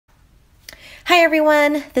Hi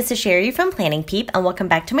everyone, this is Sherry from Planning Peep and welcome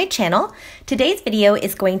back to my channel. Today's video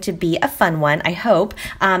is going to be a fun one, I hope.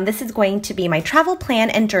 This is going to be my travel plan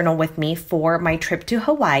and journal with me for my trip to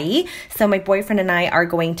Hawaii. So my boyfriend and I are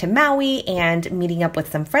going to Maui and meeting up with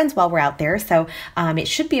some friends while we're out there. So it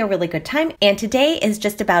should be a really good time. And today is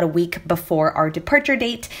just about a week before our departure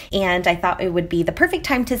date. And I thought it would be the perfect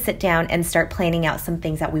time to sit down and start planning out some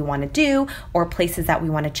things that we want to do or places that we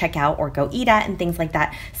want to check out or go eat at and things like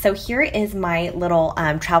that. So here is my little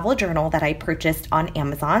travel journal that I purchased on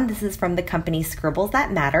Amazon. This is from the company Scribbles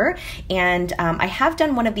That Matter, and I have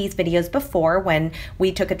done one of these videos before when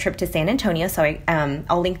we took a trip to San Antonio, so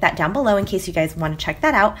I'll link that down below in case you guys want to check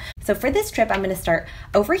that out. So for this trip, I'm going to start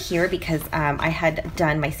over here because I had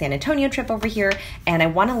done my San Antonio trip over here, and I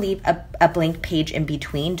want to leave a blank page in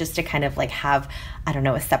between just to kind of like have, I don't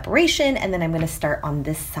know, a separation, and then I'm going to start on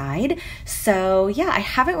this side. So yeah, I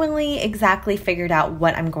haven't really exactly figured out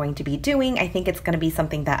what I'm going to be doing. I think it's going to be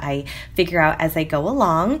something that I figure out as I go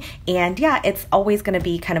along. And yeah, it's always going to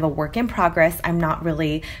be kind of a work in progress. I'm not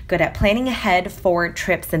really good at planning ahead for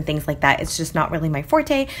trips and things like that. It's just not really my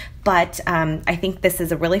forte, but I think this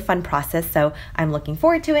is a really fun process. So I'm looking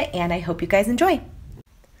forward to it and I hope you guys enjoy.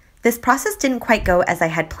 This process didn't quite go as I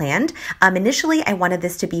had planned. Initially, I wanted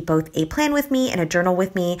this to be both a plan with me and a journal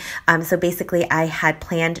with me. So basically, I had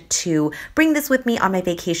planned to bring this with me on my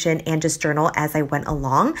vacation and just journal as I went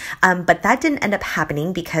along. But that didn't end up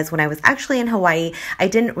happening because when I was actually in Hawaii, I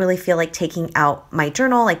didn't really feel like taking out my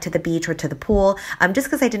journal like to the beach or to the pool, just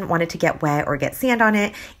because I didn't want it to get wet or get sand on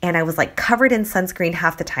it. And I was like covered in sunscreen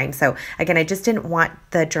half the time. So again, I just didn't want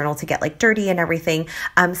the journal to get like dirty and everything.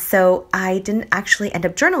 So I didn't actually end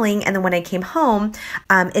up journaling. And then when I came home,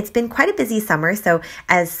 it's been quite a busy summer. So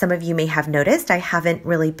as some of you may have noticed, I haven't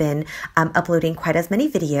really been uploading quite as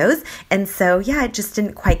many videos. And so yeah, I just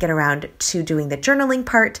didn't quite get around to doing the journaling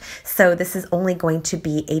part. So this is only going to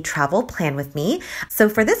be a travel plan with me. So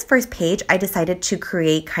for this first page, I decided to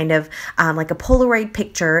create kind of like a Polaroid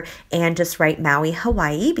picture and just write Maui,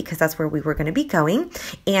 Hawaii, because that's where we were going to be going.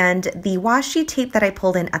 And the washi tape that I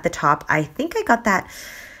pulled in at the top, I think I got that.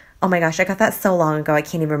 Oh my gosh, I got that so long ago. I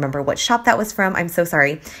can't even remember what shop that was from. I'm so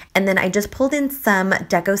sorry. And then I just pulled in some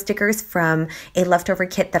deco stickers from a leftover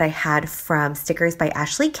kit that I had from Stickers by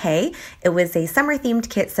Ashley Kay. It was a summer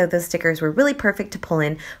themed kit, so those stickers were really perfect to pull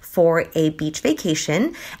in for a beach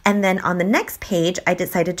vacation. And then on the next page, I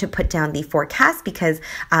decided to put down the forecast because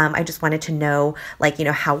I just wanted to know, like, you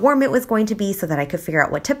know, how warm it was going to be so that I could figure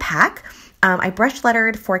out what to pack. I brush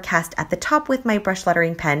lettered forecast at the top with my brush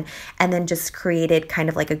lettering pen and then just created kind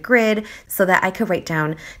of like a grid so that I could write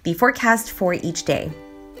down the forecast for each day.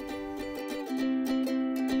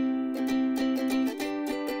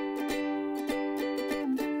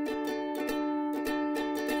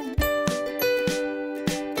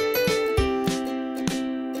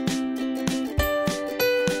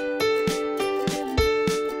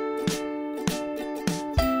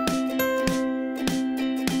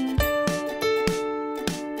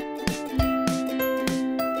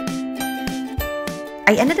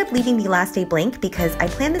 I ended up leaving the last day blank because I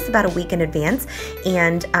planned this about a week in advance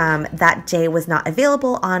and that day was not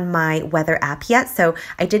available on my weather app yet. So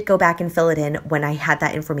I did go back and fill it in when I had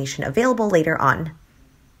that information available later on.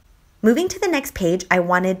 Moving to the next page, I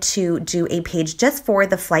wanted to do a page just for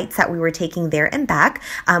the flights that we were taking there and back.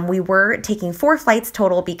 We were taking 4 flights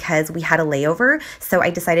total because we had a layover, so I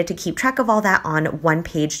decided to keep track of all that on one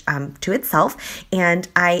page to itself. And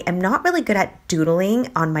I am not really good at doodling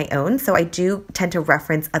on my own, so I do tend to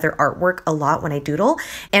reference other artwork a lot when I doodle.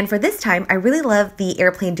 And for this time, I really love the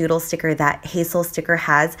airplane doodle sticker that Hazel Sticker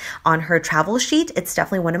has on her travel sheet. It's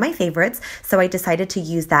definitely one of my favorites, so I decided to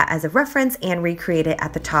use that as a reference and recreate it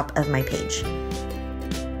at the top of my page.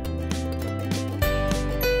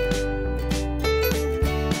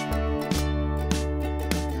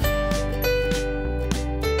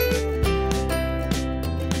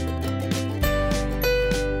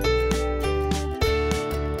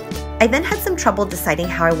 I then had some trouble deciding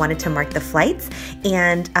how I wanted to mark the flights,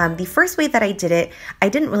 and the first way that I did it, I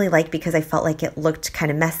didn't really like because I felt like it looked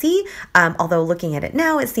kind of messy, although looking at it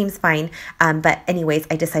now, it seems fine. But anyways,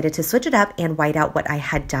 I decided to switch it up and white out what I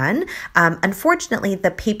had done. Unfortunately, the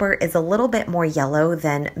paper is a little bit more yellow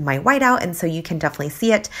than my whiteout, and so you can definitely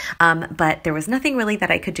see it, but there was nothing really that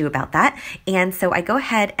I could do about that. And so I go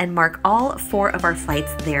ahead and mark all 4 of our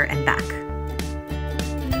flights there and back.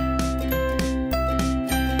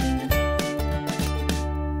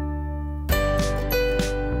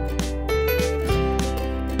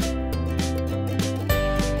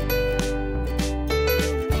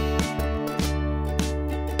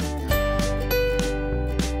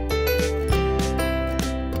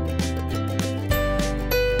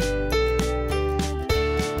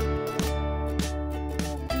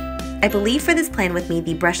 I believe for this plan with me,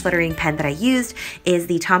 the brush lettering pen that I used is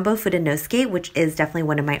the Tombow Fudenosuke, which is definitely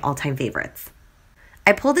one of my all-time favorites.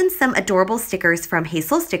 I pulled in some adorable stickers from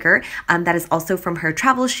Hazel Sticker. That is also from her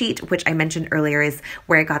travel sheet, which I mentioned earlier is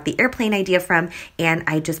where I got the airplane idea from. And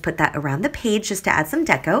I just put that around the page just to add some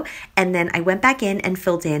deco. And then I went back in and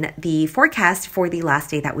filled in the forecast for the last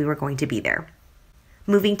day that we were going to be there.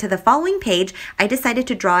 Moving to the following page, I decided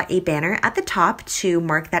to draw a banner at the top to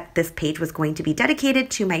mark that this page was going to be dedicated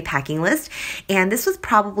to my packing list. And this was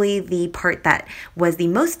probably the part that was the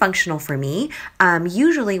most functional for me.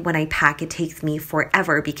 Usually when I pack, it takes me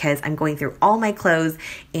forever because I'm going through all my clothes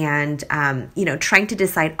and, trying to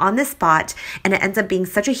decide on the spot. And it ends up being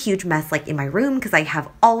such a huge mess, like in my room, because I have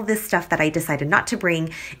all this stuff that I decided not to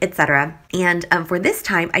bring, etc. And for this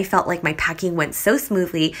time, I felt like my packing went so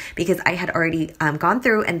smoothly because I had already gone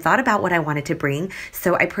through and thought about what I wanted to bring.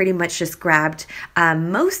 So I pretty much just grabbed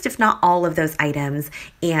most, if not all of those items.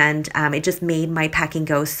 And it just made my packing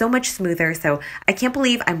go so much smoother. So I can't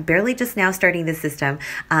believe I'm barely just now starting this system.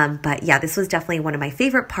 But yeah, this was definitely one of my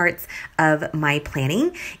favorite parts of my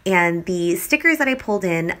planning. And the stickers that I pulled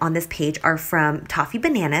in on this page are from Toffee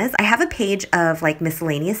Bananas. I have a page of like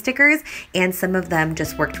miscellaneous stickers, and some of them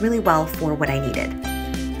just worked really well for what I needed.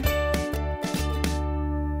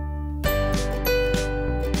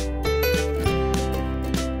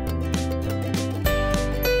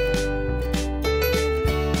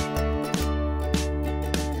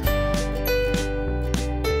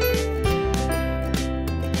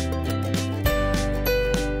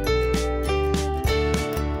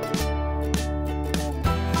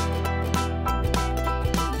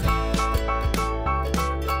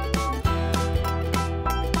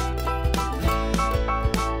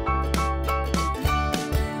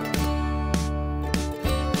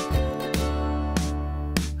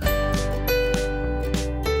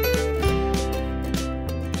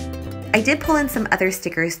 I did pull in some other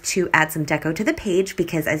stickers to add some deco to the page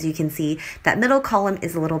because, as you can see, that middle column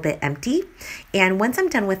is a little bit empty. And once I'm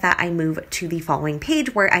done with that, I move to the following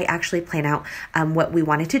page where I actually plan out what we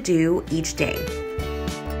wanted to do each day.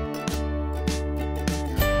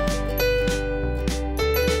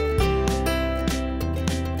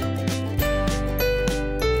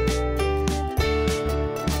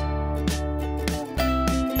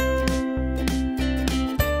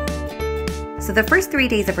 So the first 3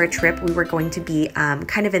 days of our trip, we were going to be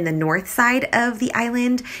kind of in the north side of the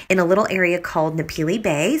island in a little area called Napili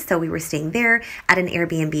Bay. So we were staying there at an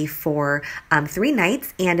Airbnb for 3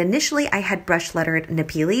 nights. And initially I had brush lettered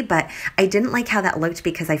Napili, but I didn't like how that looked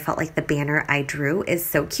because I felt like the banner I drew is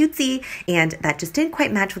so cutesy and that just didn't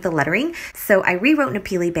quite match with the lettering. So I rewrote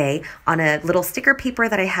Napili Bay on a little sticker paper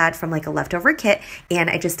that I had from like a leftover kit, and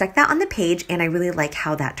I just stuck that on the page, and I really like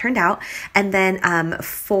how that turned out. And then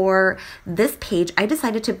for this page, I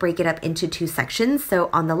decided to break it up into 2 sections.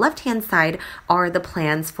 So on the left-hand side are the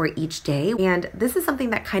plans for each day. And this is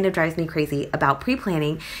something that kind of drives me crazy about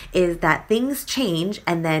pre-planning, is that things change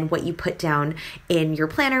and then what you put down in your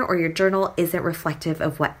planner or your journal isn't reflective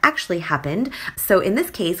of what actually happened. So in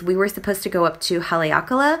this case, we were supposed to go up to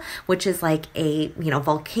Haleakala, which is like a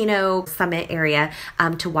volcano summit area,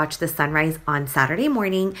 to watch the sunrise on Saturday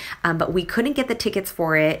morning, but we couldn't get the tickets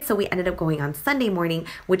for it. So we ended up going on Sunday morning,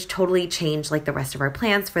 which totally changed like the rest of our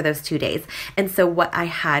plans for those 2 days. And so what I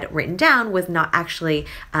had written down was not actually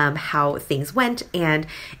how things went. And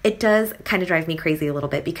it does kind of drive me crazy a little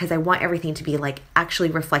bit because I want everything to be like actually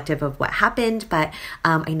reflective of what happened. But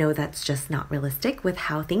I know that's just not realistic with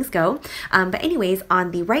how things go. But anyways,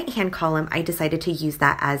 on the right-hand column, I decided to use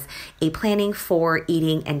that as a planning for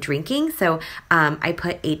eating and drinking. So I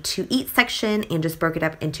put a to eat section and just broke it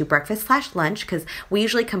up into breakfast/lunch because we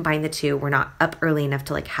usually combine the two. We're not up early enough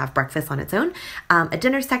to like have breakfast on its own. A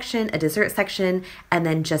dinner section, a dessert section, and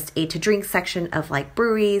then just a to drink section of like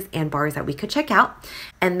breweries and bars that we could check out.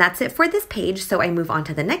 And that's it for this page. So I move on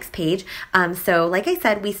to the next page. So like I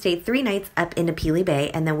said, we stayed 3 nights up in Napili Bay,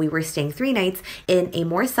 and then we were staying 3 nights in a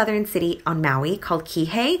more southern city on Maui called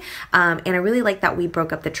Kihei. And I really like that we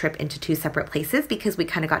broke up the trip into 2 separate places because we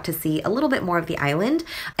kind of got to see a little bit more of the island.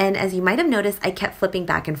 And as you might have noticed, I kept flipping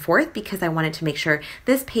back and forth because I wanted to make sure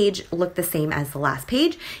this page looked the same as the last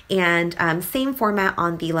page. And same format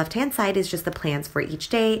on the left-hand side is just the plans for each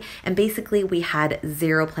day. And basically we had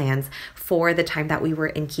 0 plans for the time that we were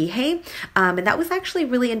in Kihei. And that was actually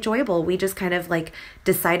really enjoyable. We just kind of like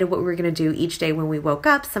decided what we were going to do each day when we woke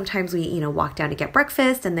up. Sometimes we, walked down to get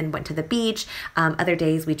breakfast and then went to the beach. Other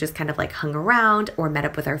days we just kind of like hung around or met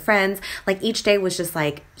up with our friends. Like each day was just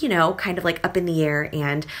like, kind of like up in the air.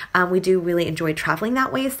 And we do really enjoy traveling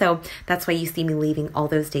that way. So that's why you see me leaving all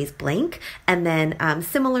those days blank. And then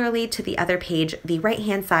similarly to the other page, the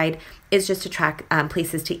right-hand side is just to track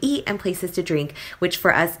places to eat and places to drink, which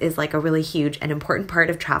for us is like a really huge and important part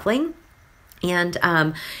of traveling. And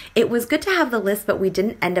it was good to have the list, but we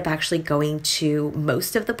didn't end up actually going to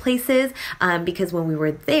most of the places because when we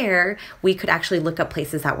were there, we could actually look up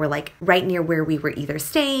places that were like right near where we were either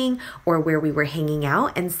staying or where we were hanging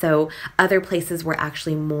out. And so other places were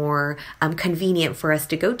actually more convenient for us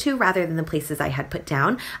to go to rather than the places I had put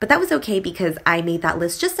down. But that was okay because I made that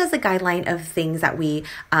list just as a guideline of things that we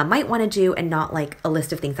might want to do and not like a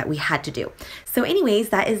list of things that we had to do. So anyways,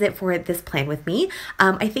 that is it for this plan with me.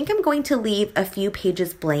 I think I'm going to leave a few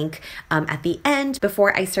pages blank at the end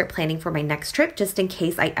before I start planning for my next trip, just in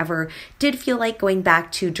case I ever did feel like going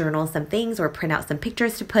back to journal some things or print out some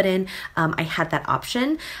pictures to put in. I had that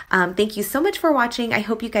option. Thank you so much for watching. I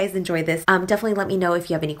hope you guys enjoyed this. Definitely let me know if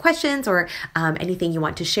you have any questions or anything you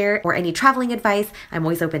want to share or any traveling advice. I'm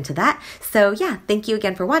always open to that. So yeah, thank you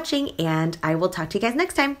again for watching, and I will talk to you guys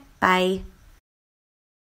next time. Bye.